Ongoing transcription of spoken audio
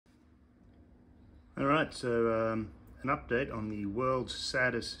Alright, so an update on the world's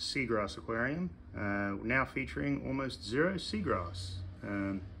saddest seagrass aquarium, now featuring almost zero seagrass.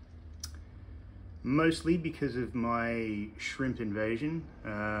 Mostly because of my shrimp invasion.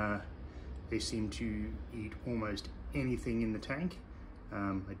 They seem to eat almost anything in the tank.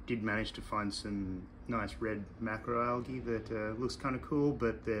 I did manage to find some nice red macroalgae that looks kind of cool,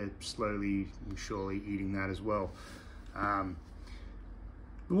 but they're slowly and surely eating that as well.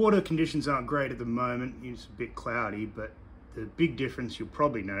 The water conditions aren't great at the moment. It's a bit cloudy, but the big difference you'll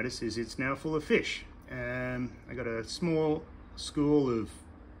probably notice is it's now full of fish. I got a small school of,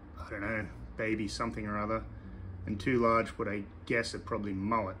 I don't know, baby something or other, and two large, what I guess are probably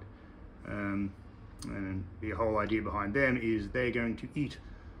mullet. And the whole idea behind them is they're going to eat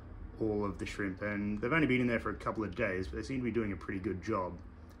all of the shrimp, and they've only been in there for a couple of days, but they seem to be doing a pretty good job.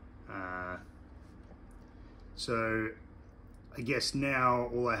 So I guess now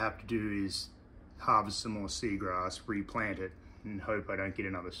all I have to do is harvest some more seagrass, replant it, and hope I don't get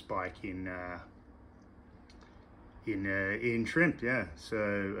another spike in shrimp. Yeah,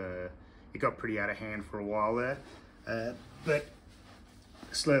 so it got pretty out of hand for a while there, but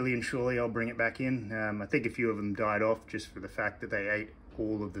slowly and surely I'll bring it back in. I think a few of them died off just for the fact that they ate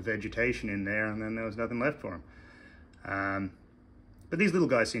all of the vegetation in there, and then there was nothing left for them. But these little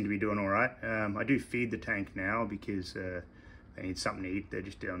guys seem to be doing all right. I do feed the tank now because they need something to eat. They're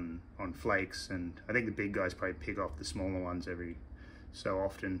just on flakes, and I think the big guys probably pick off the smaller ones every so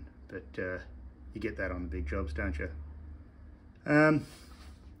often, but you get that on the big jobs, don't you?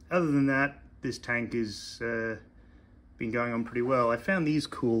 Other than that, this tank has been going on pretty well. I found these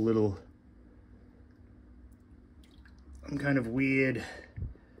cool little kind of weird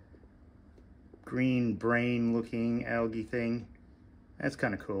green brain looking algae thing. That's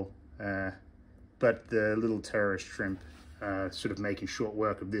kind of cool. But the little terrorist shrimp sort of making short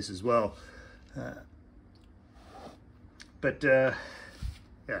work of this as well. Yeah,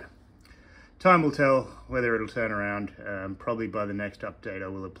 time will tell whether it'll turn around. Probably by the next update I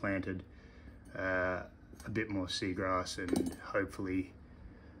will have planted a bit more seagrass, and hopefully,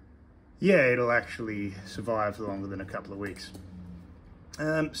 yeah, it'll actually survive longer than a couple of weeks.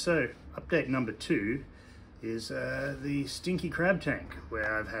 So update number 2 is the stinky crab tank,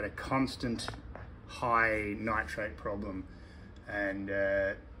 where I've had a constant high nitrate problem. And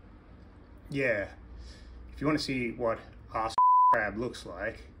yeah, if you want to see what arse crab looks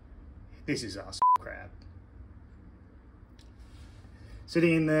like, this is arse crab.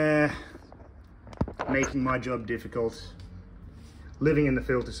 Sitting in there, making my job difficult, living in the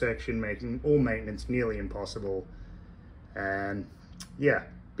filter section, making all maintenance nearly impossible, and yeah,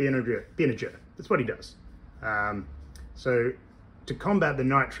 being a jerk. That's what he does. So to combat the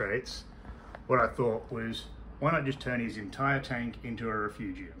nitrates, what I thought was, why not just turn his entire tank into a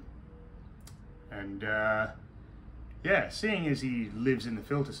refugium? And yeah, seeing as he lives in the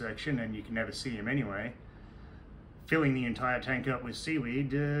filter section and you can never see him anyway, filling the entire tank up with seaweed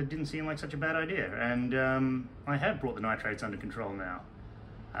didn't seem like such a bad idea. And I have brought the nitrates under control now.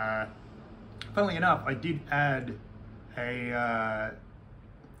 Funnily enough, I did add a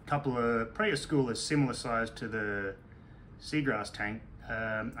couple of, probably a school that's similar size to the seagrass tank.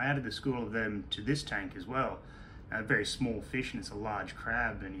 I added the school of them to this tank as well. A very small fish, and it's a large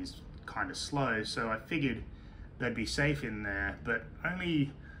crab, and he's kind of slow, so I figured they'd be safe in there. But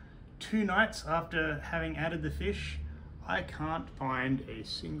only 2 nights after having added the fish, I can't find a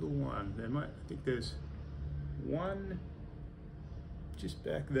single one. I think there's one just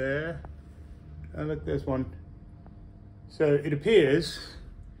back there. Oh look, there's one. So it appears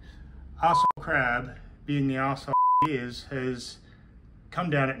arsehole crab, being the arsehole he is, has come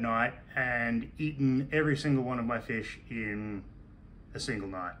down at night and eaten every single one of my fish in a single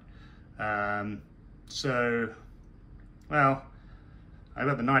night. So, well, I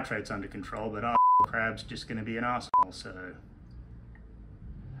got the nitrates under control, but arsehole crab's just going to be an arsehole, so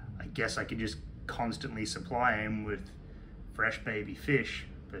I guess I could just constantly supply him with fresh baby fish,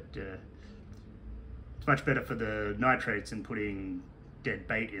 but it's much better for the nitrates than putting dead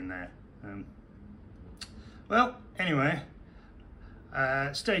bait in there. Well, anyway,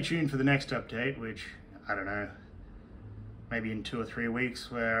 stay tuned for the next update, which, I don't know, maybe in 2 or 3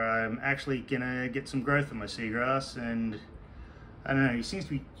 weeks, where I'm actually gonna get some growth on my seagrass. And I don't know, he seems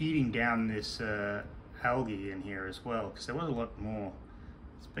to be eating down this algae in here as well, because there was a lot more.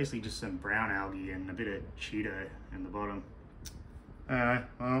 It's basically just some brown algae and a bit of Cheeto in the bottom.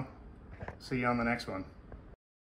 Well, see you on the next one.